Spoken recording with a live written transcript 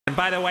And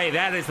by the way,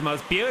 that is the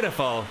most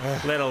beautiful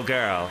little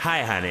girl.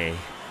 Hi, honey.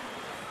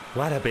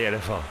 What a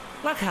beautiful.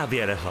 Look how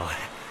beautiful.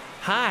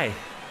 Hi.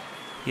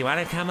 You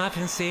want to come up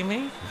and see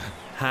me?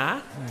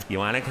 Huh? You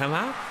want to come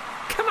up?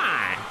 Come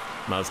on.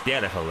 Most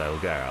beautiful little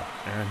girl.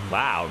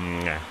 Wow.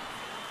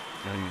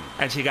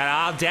 And she got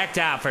all decked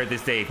out for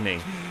this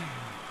evening.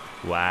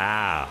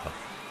 Wow.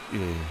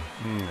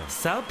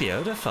 So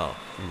beautiful.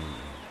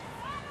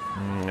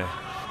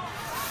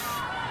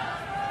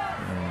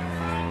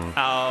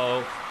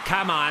 Oh,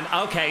 come on.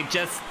 Okay,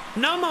 just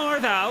no more,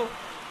 though.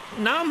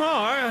 No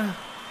more.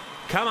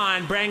 Come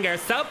on, bring her.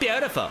 So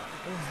beautiful.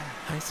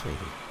 Hi, sweetie.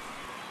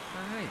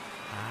 Hi.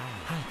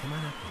 Hi, come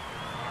on up here.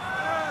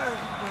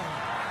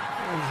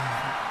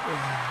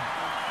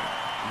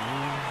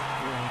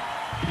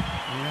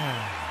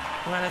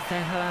 Want to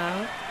say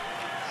hello?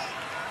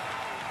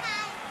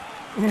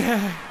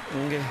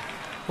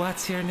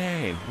 What's your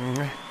name?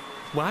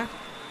 What?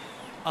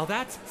 Oh,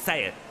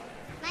 say it.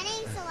 My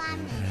name's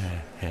Salami.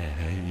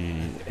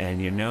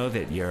 And you know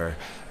that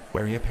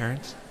where are your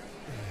parents?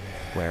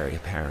 Where are your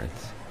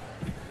parents?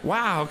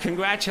 Wow,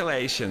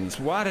 congratulations.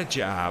 What a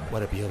job.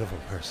 What a beautiful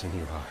person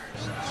you are.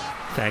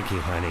 Thank you,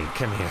 honey.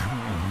 Come here.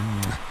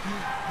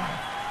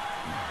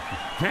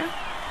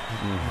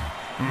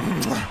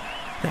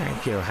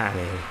 Thank you,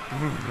 honey.